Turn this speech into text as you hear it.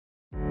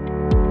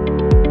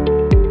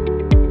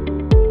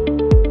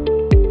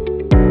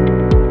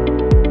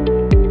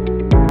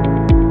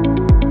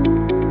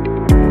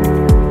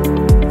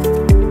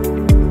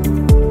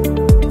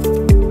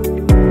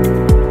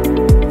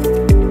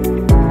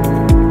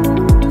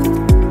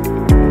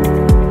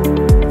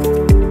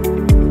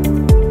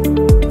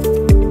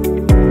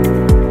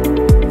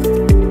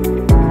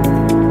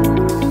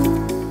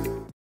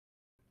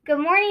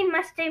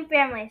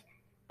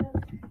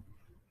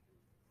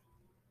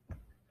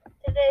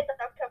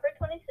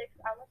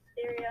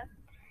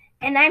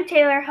And I'm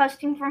Taylor,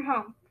 hosting from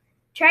home.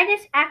 Try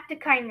this act of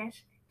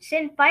kindness.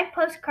 Send 5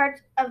 postcards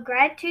of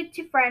gratitude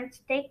to friends,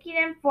 thanking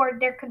them for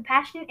their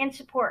compassion and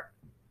support.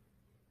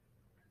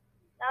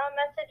 Now a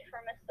message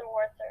for Mr.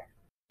 Warther.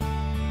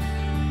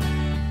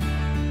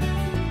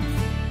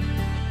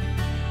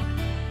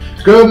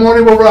 Good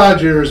morning, Will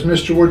Rogers.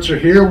 Mr. Wurtzer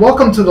here.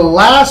 Welcome to the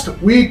last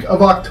week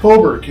of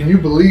October. Can you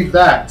believe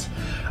that?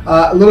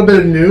 A little bit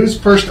of news.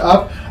 First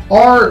up,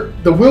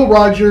 the Will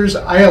Rogers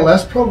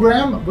ILS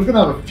program. We're going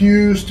to have a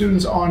few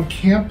students on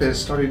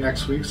campus starting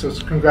next week, so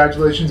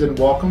congratulations and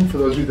welcome for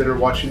those of you that are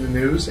watching the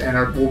news and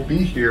will be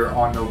here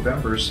on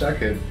November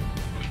 2nd.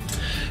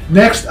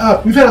 Next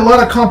up, we've had a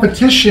lot of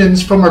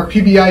competitions from our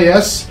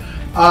PBIS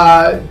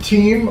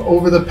team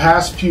over the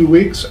past few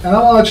weeks, and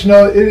I want to let you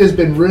know it has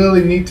been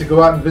really neat to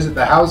go out and visit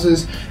the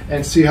houses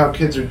and see how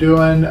kids are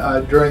doing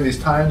during these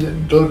times,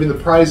 and delivering the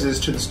prizes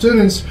to the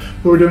students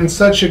who are doing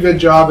such a good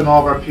job in all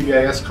of our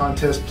PBIS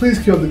contests. Please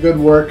keep up the good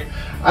work.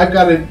 I've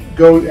got to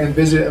go and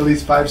visit at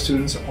least 5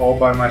 students all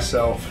by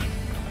myself.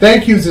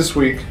 Thank yous this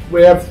week.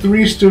 We have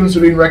 3 students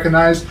who are being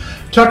recognized.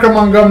 Tucker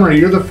Montgomery,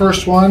 you're the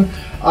first one.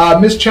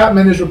 Ms.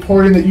 Chapman is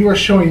reporting that you are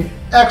showing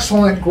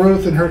excellent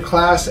growth in her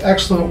class.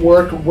 Excellent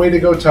work. Way to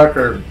go,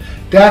 Tucker.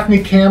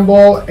 Daphne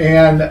Campbell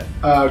and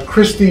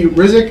Christy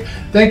Rizik,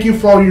 thank you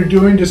for all you're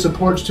doing to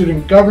support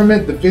student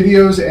government, the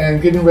videos,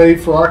 and getting ready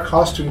for our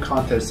costume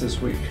contest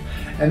this week.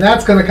 And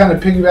that's going to kind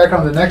of piggyback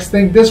on the next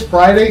thing. This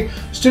Friday,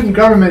 student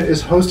government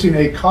is hosting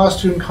a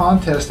costume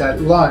contest at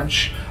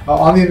lunch.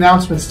 On the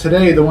announcements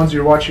today, the ones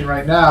you're watching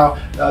right now,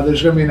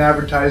 there's going to be an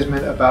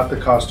advertisement about the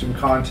costume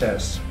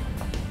contest.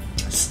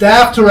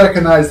 Staff to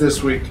recognize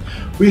this week.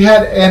 We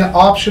had an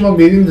optional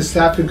meeting the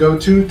staff could go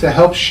to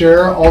help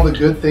share all the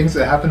good things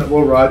that happened at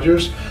Will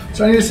Rogers.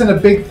 So I need to send a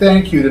big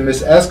thank you to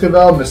Ms.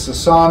 Esquivel, Ms.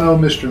 Sassano,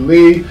 Mr.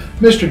 Lee,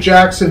 Mr.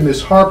 Jackson,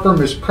 Ms. Harper,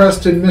 Ms.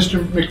 Preston,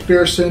 Mr.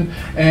 McPherson,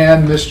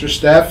 and Mr.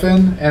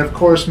 Steffen, and of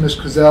course Ms.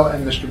 Cozell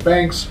and Mr.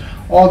 Banks,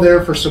 all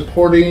there for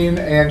supporting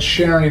and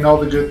sharing all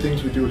the good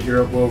things we do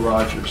here at Will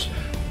Rogers.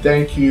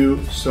 Thank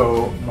you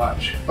so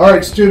much. All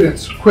right,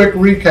 students, quick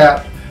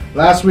recap.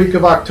 Last week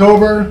of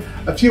October,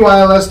 a few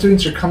ILS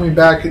students are coming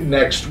back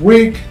next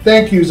week.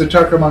 Thank yous to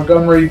Tucker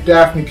Montgomery,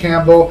 Daphne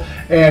Campbell,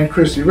 and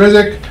Christy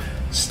Rizik.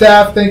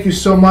 Staff, thank you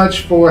so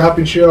much for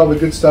helping share all the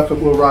good stuff at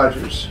Will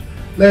Rogers.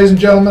 Ladies and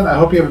gentlemen, I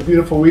hope you have a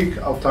beautiful week.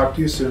 I'll talk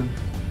to you soon.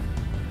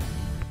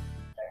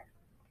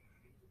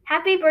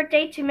 Happy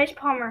birthday to Miss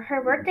Palmer.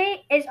 Her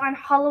birthday is on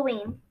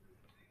Halloween.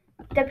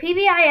 The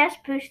PBIS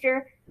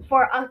booster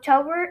for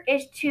October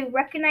is to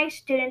recognize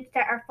students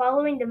that are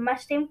following the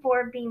Mustang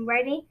for being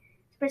ready,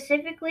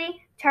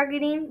 specifically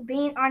targeting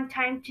being on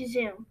time to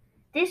Zoom.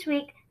 This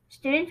week,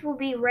 students will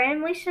be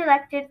randomly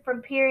selected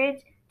from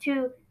periods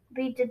to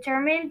be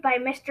determined by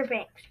Mr.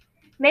 Banks.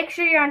 Make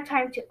sure you're on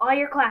time to all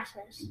your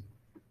classes.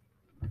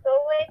 So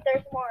wait,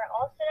 there's more.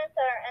 All students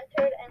that are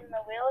entered in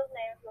the Wheel of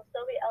Names will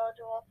still be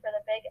eligible for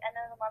the big end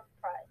of the month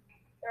prize.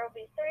 There will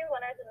be 3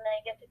 winners and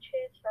they get to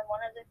choose from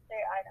one of the 3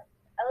 items.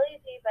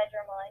 LED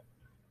bedroom light,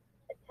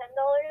 a $10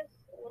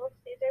 Little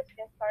Caesars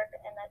gift card,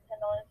 and a $10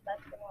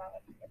 Baskin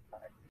Robbins gift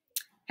card.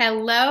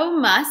 Hello,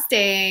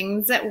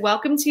 Mustangs.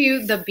 Welcome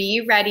to the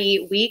Be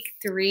Ready Week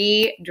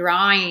 3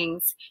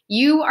 drawings.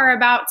 You are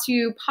about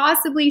to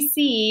possibly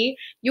see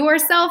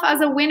yourself as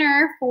a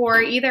winner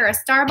for either a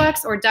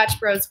Starbucks or Dutch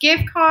Bros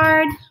gift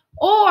card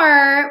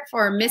or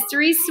for a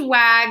mystery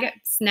swag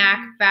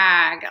snack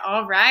bag.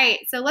 All right,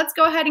 so let's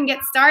go ahead and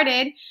get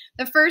started.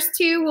 The first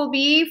 2 will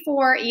be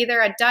for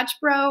either a Dutch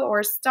Bro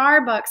or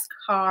Starbucks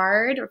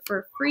card or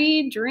for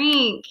free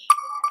drink.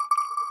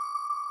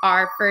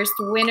 Our first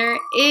winner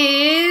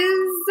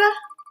is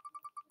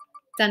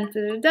dun,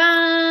 dun,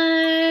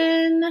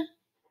 dun,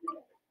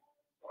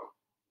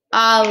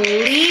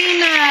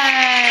 Alina.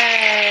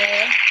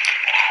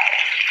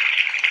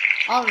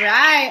 All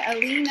right,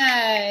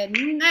 Alina.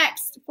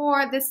 Next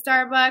for the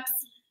Starbucks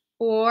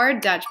or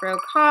Dutch Bro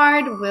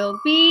card will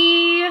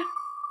be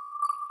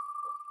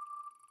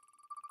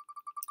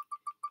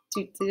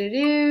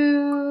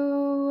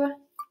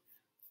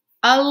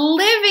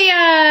Olivia.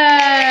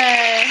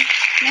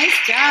 Nice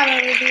job,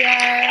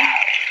 Olivia.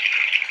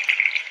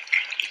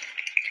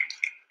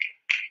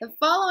 The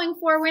following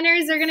 4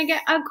 winners are going to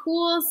get a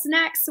cool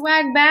snack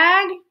swag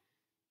bag.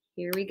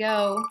 Here we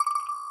go.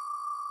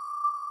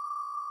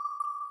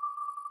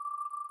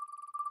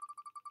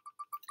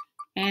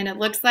 And it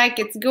looks like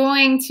it's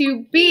going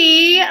to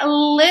be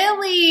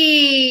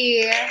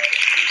Lily.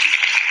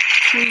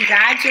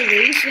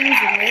 Congratulations,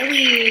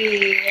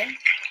 Lily.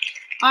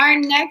 Our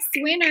next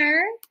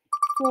winner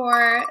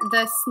for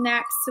the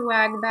snack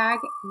swag bag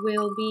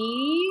will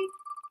be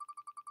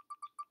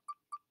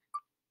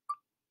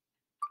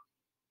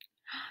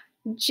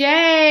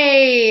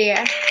Jay.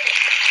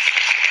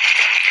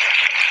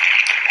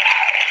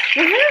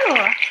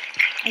 Woohoo!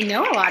 I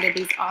know a lot of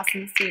these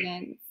awesome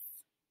students.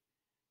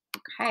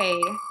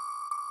 Okay.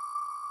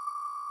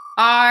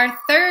 Our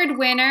third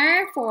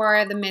winner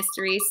for the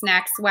mystery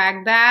snack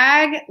swag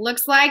bag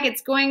looks like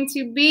it's going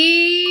to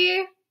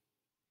be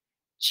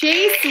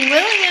Chase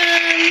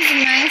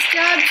Williams. Nice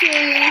job,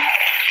 Chase.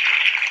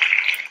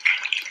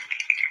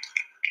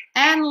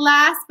 And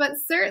last but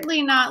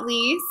certainly not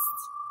least,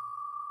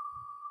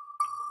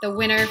 the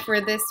winner for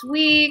this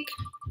week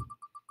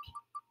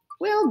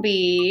will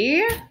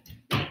be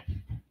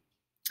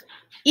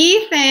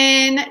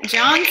Ethan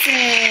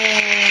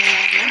Johnson.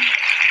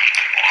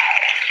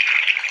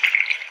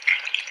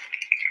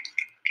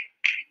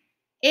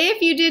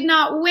 If you did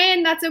not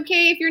win, that's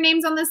okay. If your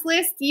name's on this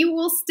list, you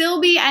will still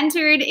be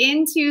entered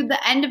into the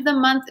end of the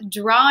month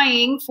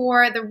drawing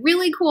for the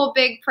really cool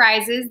big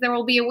prizes. There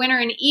will be a winner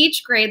in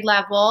each grade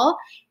level.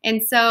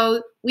 And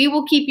so we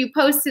will keep you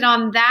posted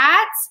on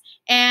that.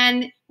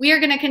 And we are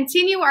going to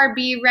continue our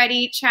Be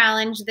Ready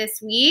challenge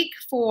this week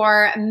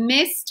for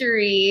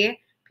mystery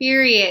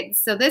periods.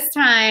 So this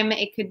time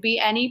it could be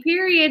any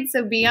period,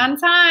 so be on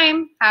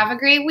time. Have a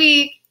great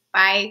week.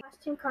 Bye. The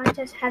costume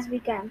contest has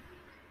begun.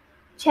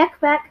 Check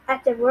back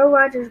at the Will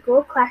Rogers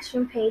Google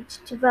Classroom page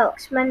to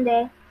vote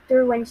Monday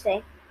through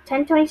Wednesday,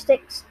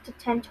 10:26 to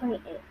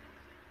 10:28.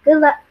 Good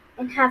luck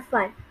and have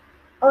fun.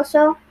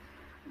 Also,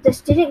 the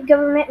student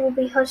government will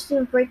be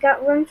hosting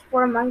breakout rooms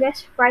for Among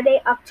Us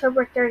Friday,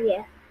 October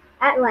 30th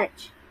at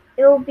lunch.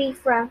 It will be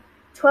from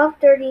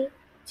 12:30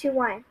 to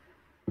 1.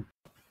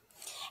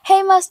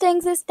 Hey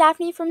Mustangs, it's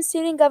Daphne from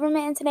Student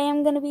Government, and today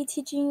I'm going to be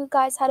teaching you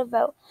guys how to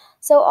vote.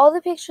 So all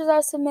the pictures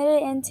are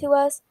submitted in to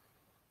us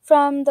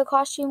from the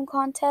costume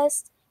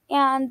contest,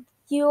 and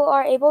you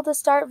are able to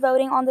start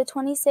voting on the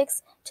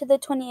 26th to the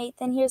 28th,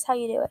 and here's how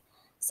you do it.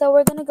 So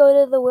we're going to go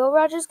to the Will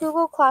Rogers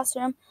Google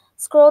Classroom,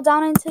 scroll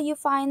down until you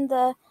find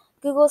the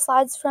Google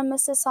Slides from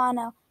Mrs.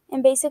 Sano,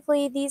 and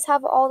basically these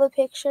have all the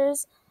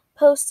pictures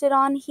posted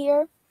on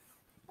here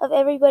of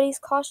everybody's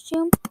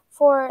costume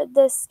for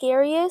the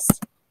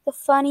scariest, the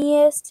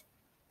funniest,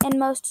 and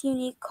most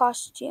unique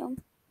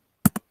costume.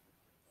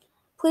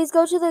 Please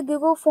go to the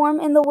Google form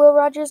in the Will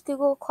Rogers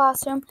Google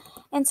Classroom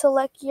and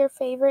select your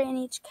favorite in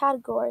each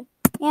category.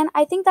 And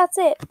I think that's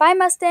it. Bye,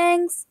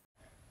 Mustangs!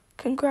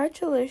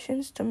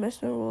 Congratulations to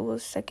Miss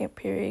Narula's second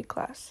period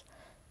class.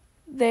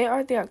 They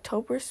are the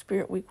October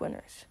Spirit Week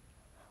winners.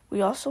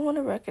 We also want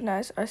to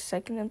recognize our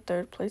second and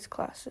third place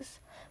classes,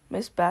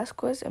 Miss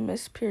Vasquez and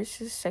Miss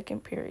Pierce's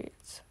second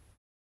periods.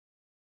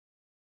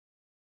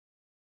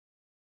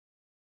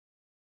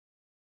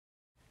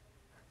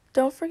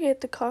 Don't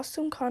forget the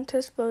costume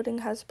contest voting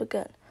has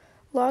begun.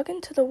 Log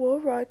into the Will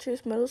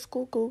Rogers Middle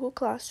School Google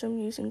Classroom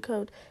using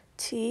code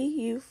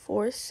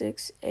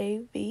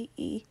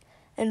TU46AVE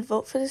and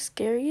vote for the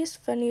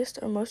scariest, funniest,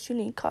 or most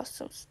unique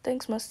costumes.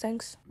 Thanks,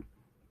 Mustangs.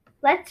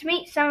 Let's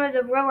meet some of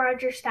the Will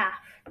Rogers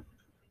staff.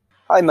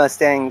 Hi,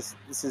 Mustangs.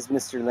 This is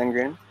Mr.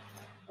 Lindgren.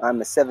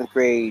 I'm a 7th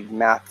grade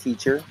math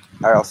teacher.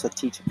 I also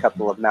teach a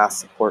couple of math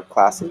support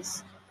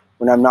classes.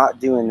 When I'm not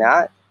doing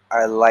that,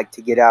 I like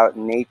to get out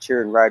in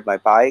nature and ride my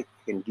bike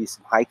and do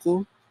some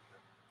hiking.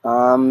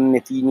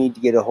 If you need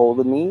to get a hold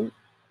of me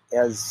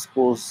as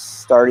school's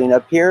starting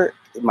up here,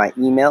 my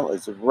email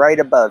is right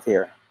above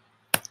here.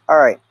 All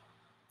right.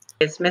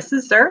 It's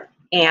Mrs. Zer,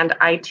 and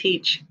I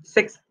teach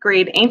 6th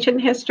grade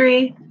ancient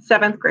history,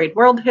 7th grade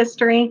world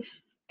history,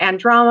 and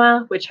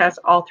drama, which has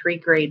all 3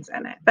 grades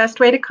in it. Best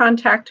way to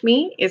contact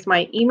me is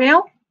my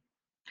email,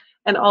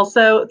 and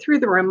also through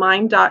the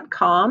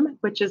remind.com,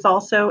 which is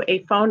also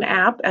a phone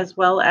app, as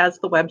well as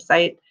the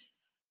website.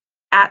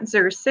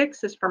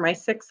 @Zer6 is for my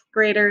 6th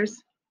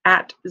graders.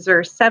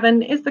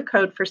 @Zer7 is the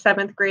code for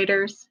 7th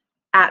graders.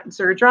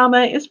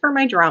 @Zerdrama is for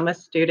my drama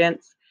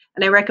students.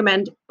 And I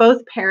recommend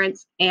both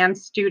parents and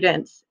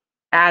students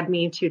add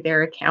me to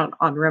their account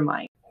on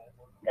Remind. Go to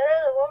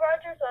the Will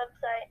Rogers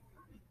website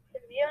to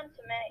view and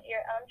submit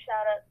your own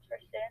shoutouts for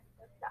students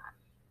and staff.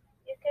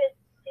 You could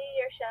see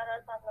your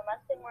shoutouts on the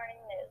Mustang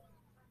Morning News.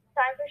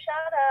 Time for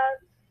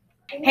shoutouts.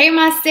 Hey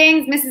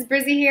Mustangs, Mrs.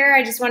 Brizzy here.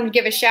 I just wanted to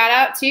give a shout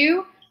out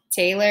to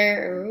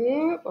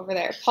Taylor over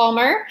there,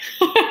 Palmer.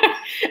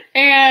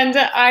 And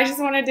I just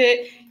wanted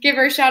to give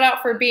her a shout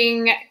out for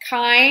being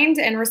kind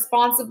and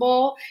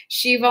responsible.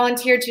 She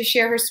volunteered to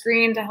share her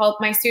screen to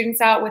help my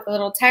students out with a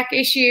little tech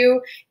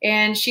issue,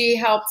 and she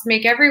helped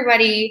make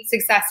everybody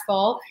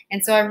successful.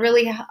 And so I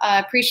really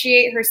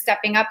appreciate her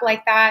stepping up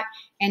like that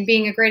and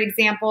being a great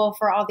example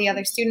for all the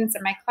other students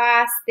in my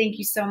class. Thank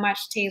you so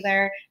much,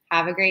 Taylor.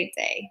 Have a great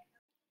day.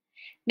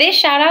 This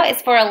shout out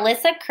is for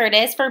Alyssa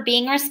Curtis for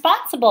being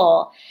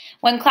responsible.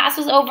 When class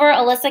was over,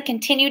 Alyssa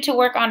continued to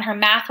work on her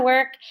math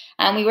work.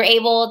 We were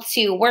able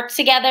to work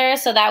together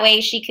so that way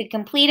she could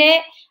complete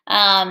it.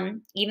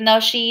 Even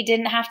though she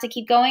didn't have to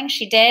keep going,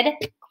 she did.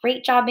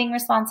 Great job being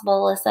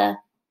responsible,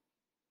 Alyssa.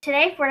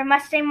 Today for the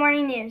Mustang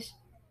Morning News,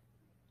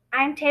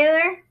 I'm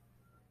Taylor. And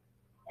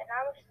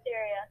I'm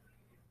Wisteria.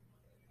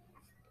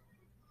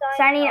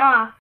 Signing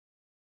off.